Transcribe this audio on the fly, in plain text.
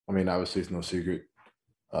I mean, obviously, it's no secret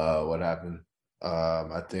what happened.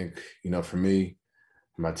 I think, for me,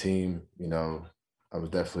 my team, I was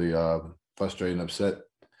definitely frustrated and upset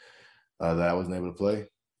that I wasn't able to play.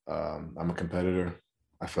 I'm a competitor.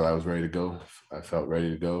 I felt I was ready to go. I felt ready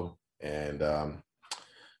to go. And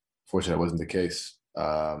fortunately, that wasn't the case.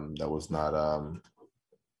 That was not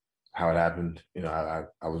how it happened.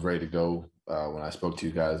 I was ready to go when I spoke to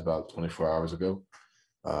you guys about 24 hours ago.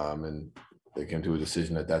 And they came to a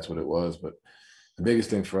decision that that's what it was. But the biggest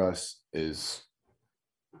thing for us is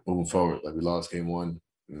moving forward. Like we lost game one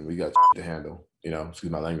and we got to handle,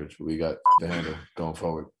 excuse my language, but we got to handle going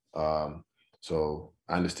forward. So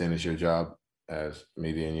I understand it's your job as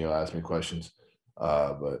media and you'll ask me questions.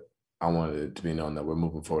 But I wanted it to be known that we're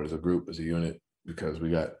moving forward as a group, as a unit, because we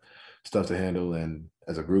got stuff to handle and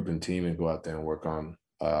as a group and team and go out there and work on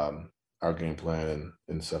our game plan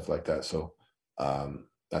and stuff like that. So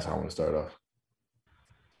that's how I want to start off.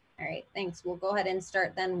 All right, thanks. We'll go ahead and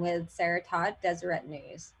start then with Sarah Todd, Deseret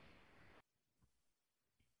News.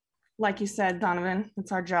 Like you said, Donovan,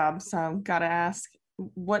 it's our job. So got to ask,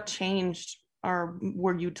 what changed, or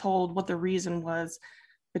were you told what the reason was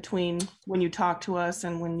between when you talked to us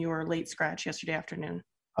and when you were late scratch yesterday afternoon?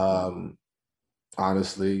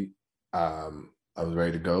 Honestly, I was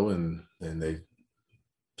ready to go and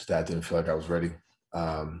staff didn't feel like I was ready.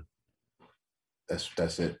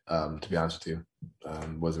 That's it. To be honest with you,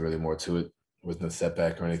 wasn't really more to it. Wasn't a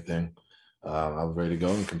setback or anything. I was ready to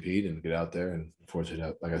go and compete and get out there. And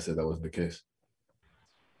unfortunately, like I said, that wasn't the case.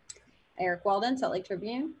 Eric Walden, Salt Lake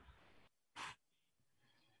Tribune.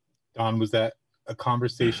 Don, was that a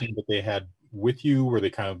conversation that they had with you? Were they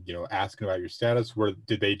kind of, asking about your status? Or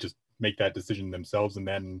did they just make that decision themselves and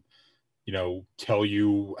then, tell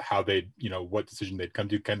you how they, what decision they'd come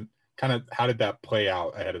to? Kind of, how did that play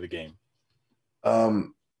out ahead of the game?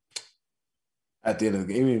 At the end of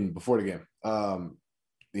the game, even before the game.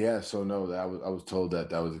 Yeah, so no, I was told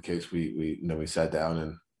that was the case. We sat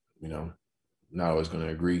down and, not always going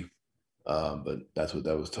to agree. But that's what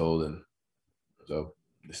that was told. And so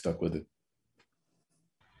they stuck with it.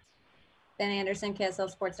 Ben Anderson,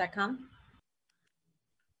 KSLSports.com.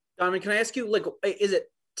 Donovan, can I ask you, is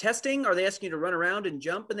it testing? Are they asking you to run around and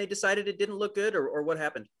jump and they decided it didn't look good, or what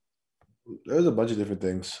happened? There's a bunch of different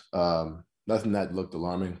things. Nothing that looked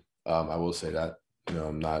alarming. I will say that,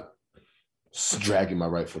 I'm not dragging my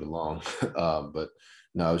right foot along. But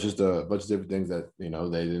no, it's just a bunch of different things that, they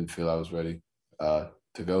didn't feel I was ready to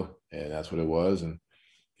go. And that's what it was. And,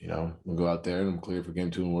 we'll go out there and I'm clear for game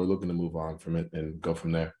two and we're looking to move on from it and go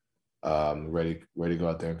from there. Ready to go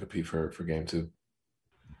out there and compete for game two.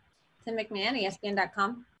 Tim McMahon,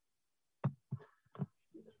 ESPN.com.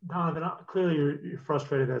 Donovan, clearly you're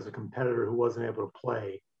frustrated as a competitor who wasn't able to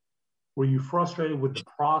play. Were you frustrated with the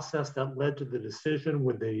process that led to the decision,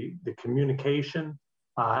 with the communication?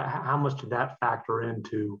 How much did that factor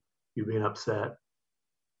into you being upset?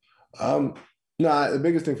 No, the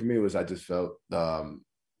biggest thing for me was I just felt, that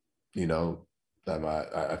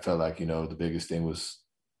I felt like, the biggest thing was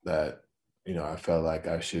that, I felt like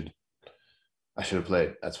I should have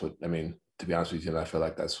played. That's what, to be honest with you, I feel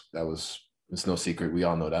like it's no secret. We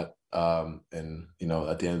all know that. And,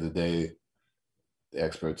 at the end of the day, the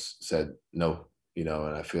experts said no, and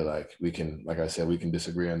I feel like we can, like I said, we can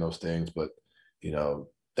disagree on those things, but,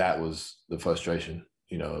 that was the frustration.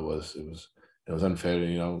 It was unfair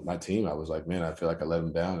to, my team. I was like, man, I feel like I let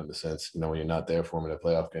them down in the sense, when you're not there for them in a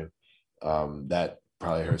playoff game. That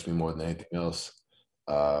probably hurts me more than anything else.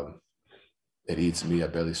 It eats me. I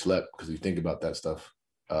barely slept because you think about that stuff.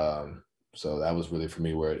 So that was really for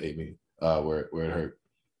me where it ate me, where it hurt.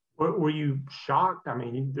 Were you shocked?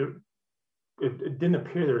 It didn't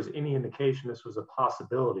appear there was any indication this was a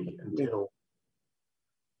possibility until.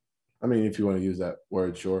 If you want to use that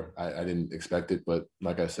word, sure. I didn't expect it, but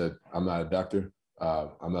like I said, I'm not a doctor.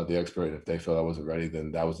 I'm not the expert. And if they felt I wasn't ready,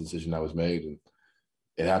 then that was the decision that was made and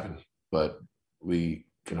it happened. But we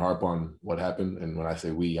can harp on what happened. And when I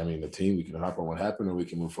say we, I mean the team. We can harp on what happened or we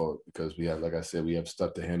can move forward because we have, like I said, we have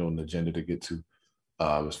stuff to handle and an agenda to get to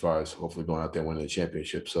as far as hopefully going out there and winning the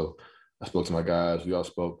championship. So I spoke to my guys. We all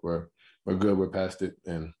spoke. We're good. We're past it.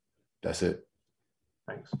 And that's it.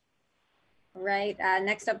 Thanks. All right.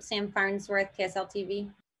 Next up, Sam Farnsworth, KSL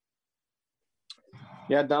TV.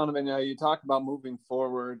 Yeah, Donovan, you talked about moving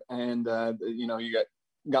forward and, you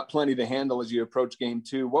got plenty to handle as you approach game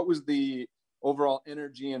two. What was the overall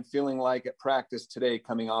energy and feeling like at practice today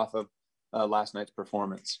coming off of last night's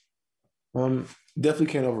performance? Definitely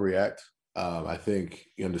can't overreact. I think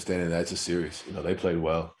you understand that it's a series. They played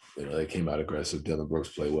well. They came out aggressive. Dylan Brooks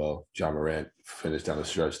played well. John Morant finished down the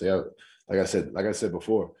stretch. They have, like I said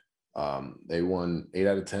before, They won 8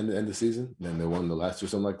 out of 10 to end the season, and they won the last or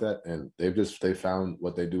something like that. And they found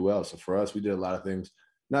what they do well. So for us, we did a lot of things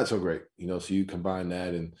not so great, so you combine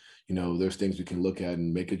that and, there's things we can look at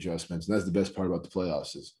and make adjustments. And that's the best part about the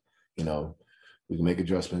playoffs is, we can make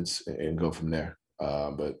adjustments and go from there.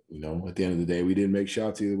 But, at the end of the day, we didn't make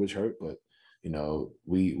shots either, which hurt, but,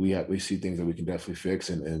 we see things that we can definitely fix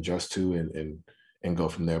and adjust to and go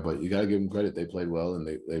from there. But you got to give them credit. They played well and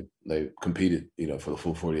they competed, for the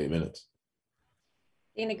full 48 minutes.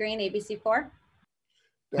 Dana Green, ABC4.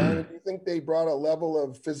 Donovan, do you think they brought a level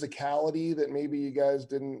of physicality that maybe you guys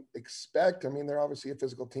didn't expect? I mean, they're obviously a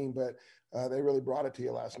physical team, but they really brought it to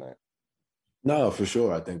you last night. No, for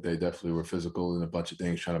sure. I think they definitely were physical in a bunch of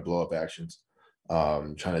things, trying to blow up actions,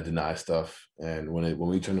 trying to deny stuff. And when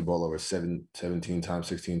we turn the ball over 17 times,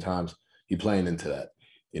 16 times, you're playing into that,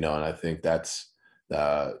 and I think that's,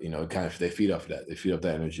 kind of, they feed off of that. They feed off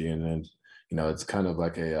that energy. And then, it's kind of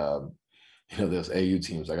like there's AU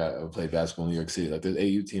teams. Like I played basketball in New York City. Like there's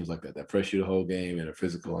AU teams like that press you the whole game and are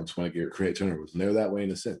physical and just want to create turnovers. And they're that way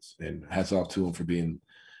in a sense. And hats off to them for being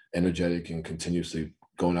energetic and continuously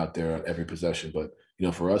going out there on every possession. But,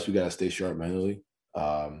 for us, we got to stay sharp mentally,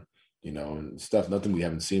 and stuff, nothing we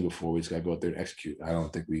haven't seen before. We just got to go out there and execute. I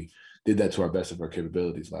don't think we did that to our best of our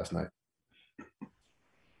capabilities last night.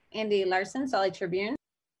 Andy Larson, Salt Tribune.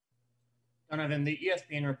 Donovan, the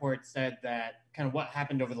ESPN report said that kind of what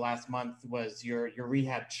happened over the last month was your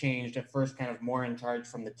rehab changed, at first kind of more in charge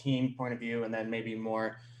from the team point of view, and then maybe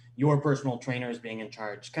more your personal trainers being in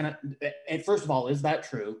charge. Kind of, first of all, is that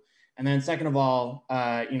true? And then second of all,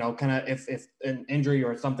 kind of if an injury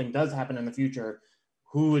or something does happen in the future,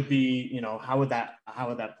 who would be, how would that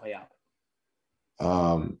play out?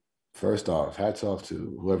 First off, hats off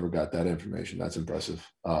to whoever got that information. That's impressive.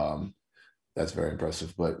 That's very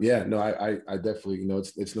impressive. But yeah, no, I definitely,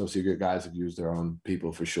 it's no secret guys have used their own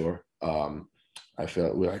people for sure. I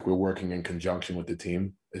feel like we're working in conjunction with the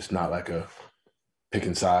team. It's not like a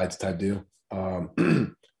picking sides type deal.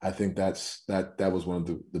 I think that was one of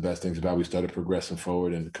the best things about it. We started progressing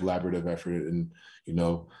forward and collaborative effort. And,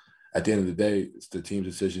 at the end of the day, it's the team's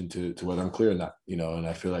decision to whether I'm clear or not, and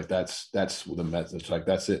I feel like that's the message. Like,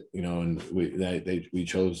 that's it, and they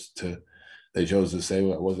chose to say,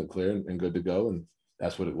 well, it wasn't clear and good to go. And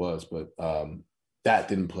that's what it was. But that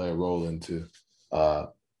didn't play a role into,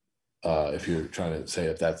 if you're trying to say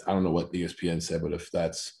if that's, I don't know what ESPN said, but if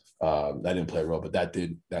that's, that didn't play a role, but that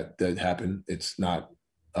did happen. It's not,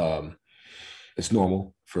 it's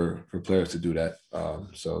normal for players to do that.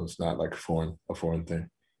 So it's not like a foreign thing.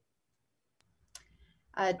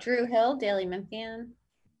 Drew Hill, Daily Memphian.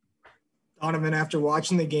 Donovan, after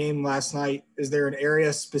watching the game last night, is there an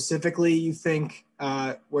area specifically you think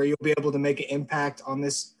where you'll be able to make an impact on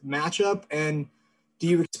this matchup? And do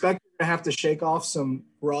you expect to have to shake off some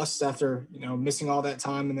rust after, missing all that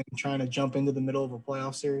time and then trying to jump into the middle of a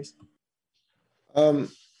playoff series?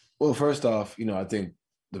 Well, first off, I think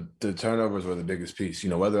the turnovers were the biggest piece.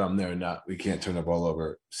 Whether I'm there or not, we can't turn the ball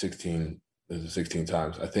over 16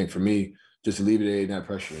 times. I think for me, just alleviating that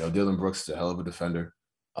pressure. Dylan Brooks is a hell of a defender.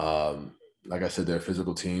 Like I said, they're a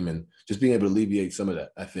physical team, and just being able to alleviate some of that,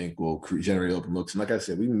 I think, will generate open looks. And like I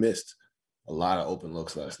said, we missed a lot of open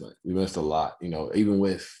looks last night. We missed a lot, even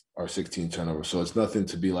with our 16 turnovers. So it's nothing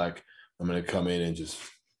to be like, I'm going to come in and just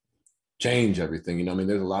change everything.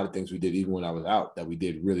 There's a lot of things we did, even when I was out, that we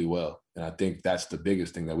did really well. And I think that's the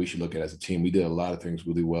biggest thing that we should look at as a team. We did a lot of things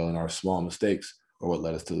really well, and our small mistakes are what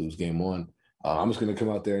led us to lose game one. I'm just going to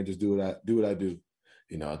come out there and just do what I do,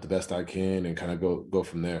 at the best I can, and kind of go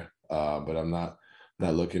from there. But I'm not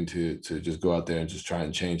looking to just go out there and just try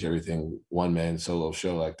and change everything one man solo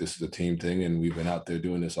show. Like, this is a team thing, and we've been out there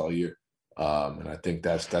doing this all year. And I think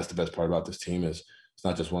that's the best part about this team is it's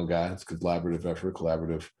not just one guy. It's a collaborative effort,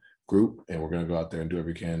 collaborative group, and we're going to go out there and do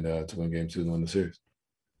everything we can to win game 2 and win the series.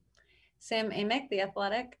 Sam Amick, The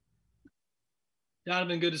Athletic.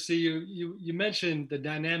 Donovan, good to see you. You mentioned the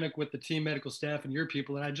dynamic with the team medical staff and your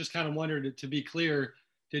people, and I just kind of wondered, to be clear,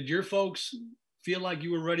 did your folks feel like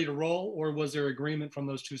you were ready to roll, or was there agreement from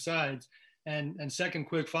those two sides? And second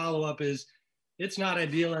quick follow-up is, it's not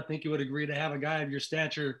ideal, I think you would agree, to have a guy of your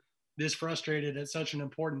stature this frustrated at such an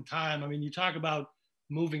important time. I mean, you talk about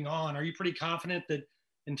moving on. Are you pretty confident that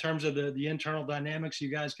in terms of the internal dynamics,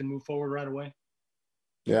 you guys can move forward right away?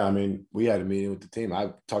 Yeah, we had a meeting with the team.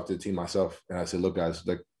 I talked to the team myself, and I said, look, guys,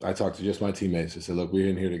 I talked to just my teammates. I said, look, we're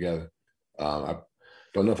in here together. I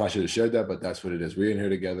don't know if I should have shared that, but that's what it is. We're in here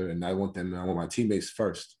together, and I want my teammates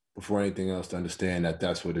first before anything else to understand that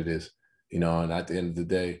that's what it is. And at the end of the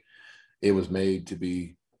day, it was made to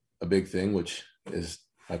be a big thing, which is,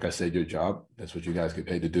 like I said, your job. That's what you guys get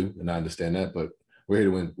paid to do, and I understand that. But we're here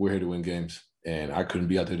to win. We're here to win games, and I couldn't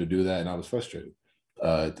be out there to do that, and I was frustrated.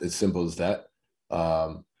 It's simple as that.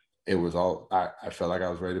 It was all I felt like I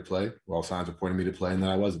was ready to play. All signs were pointing me to play, and then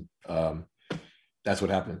I wasn't. That's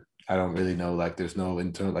what happened. I don't really know. Like, there's no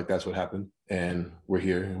internal. Like, that's what happened, and we're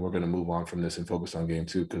here, and we're going to move on from this and focus on game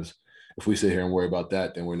 2. Because if we sit here and worry about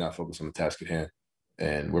that, then we're not focused on the task at hand.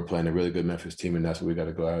 And we're playing a really good Memphis team, and that's what we got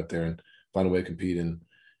to go out there and find a way to compete and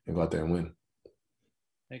go out there and win.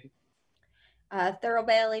 Thank you. Thurl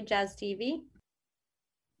Bailey, Jazz TV.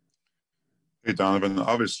 Hey, Donovan,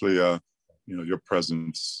 obviously, your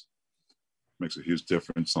presence makes a huge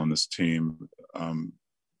difference on this team.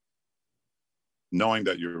 Knowing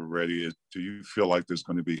that you're ready, do you feel like there's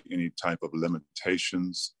going to be any type of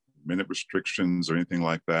limitations, minute restrictions, or anything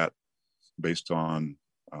like that based on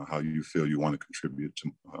how you feel you want to contribute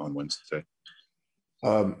on Wednesday?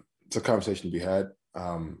 It's a conversation to be had.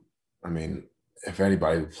 I mean, if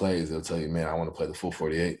anybody plays, they'll tell you, man, I want to play the full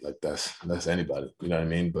 48. Like, that's anybody, you know what I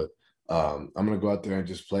mean? But I'm going to go out there and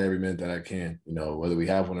just play every minute that I can, whether we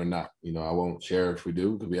have one or not. I won't share if we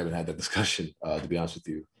do, because we haven't had that discussion, to be honest with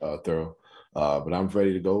you, Thurl. But I'm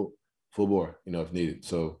ready to go full bore, if needed.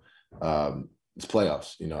 So it's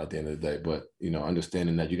playoffs, at the end of the day. But,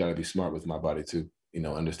 understanding that you got to be smart with my body too,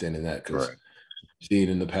 understanding that, because right. Seen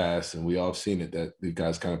in the past, and we all seen it, that the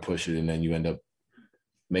guys kind of push it and then you end up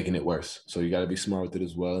making it worse. So you got to be smart with it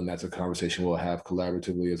as well. And that's a conversation we'll have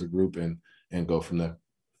collaboratively as a group and go from there.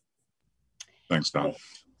 Thanks, Don.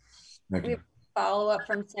 Thank you. Follow up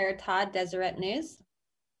from Sarah Todd, Deseret News.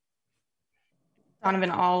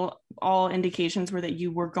 Donovan, all indications were that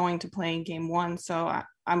you were going to play in game 1. So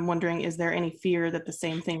I'm wondering, is there any fear that the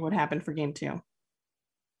same thing would happen for game 2?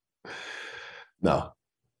 No.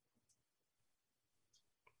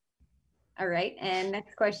 All right. And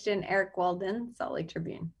next question, Eric Walden, Salt Lake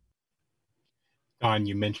Tribune. Don,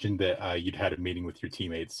 you mentioned that you'd had a meeting with your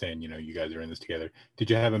teammates saying, you guys are in this together. Did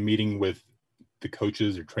you have a meeting with the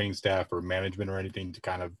coaches or training staff or management or anything to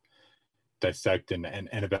kind of dissect and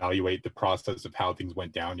evaluate the process of how things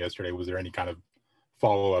went down yesterday? Was there any kind of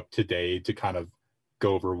follow-up today to kind of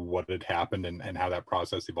go over what had happened and how that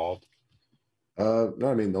process evolved? No,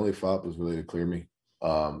 I mean, the only follow-up was really to clear me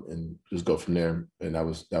and just go from there. And that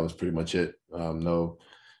was pretty much it. There's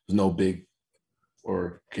no big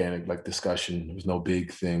organic like discussion. There was no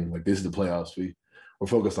big thing. Like, this is the playoffs. We're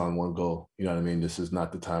focused on one goal. You know what I mean? This is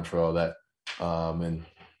not the time for all that. And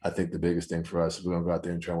I think the biggest thing for us is we're going to go out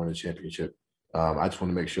there and try and win a championship. I just want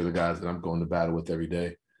to make sure the guys that I'm going to battle with every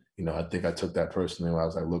day, I think I took that personally when I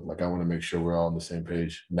was like, look, like, I want to make sure we're all on the same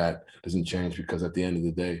page. And that doesn't change, because at the end of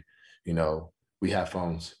the day, we have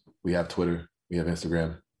phones, we have Twitter, we have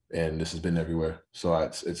Instagram, and this has been everywhere. So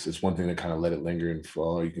it's one thing to kind of let it linger and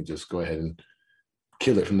fall, or you can just go ahead and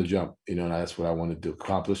kill it from the jump, and that's what I wanted to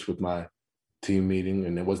accomplish with my team meeting.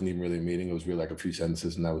 And it wasn't even really a meeting. It was really like a few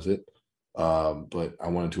sentences and that was it. But I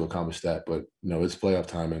wanted to accomplish that. But, it's playoff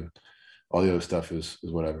time, and all the other stuff is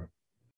whatever.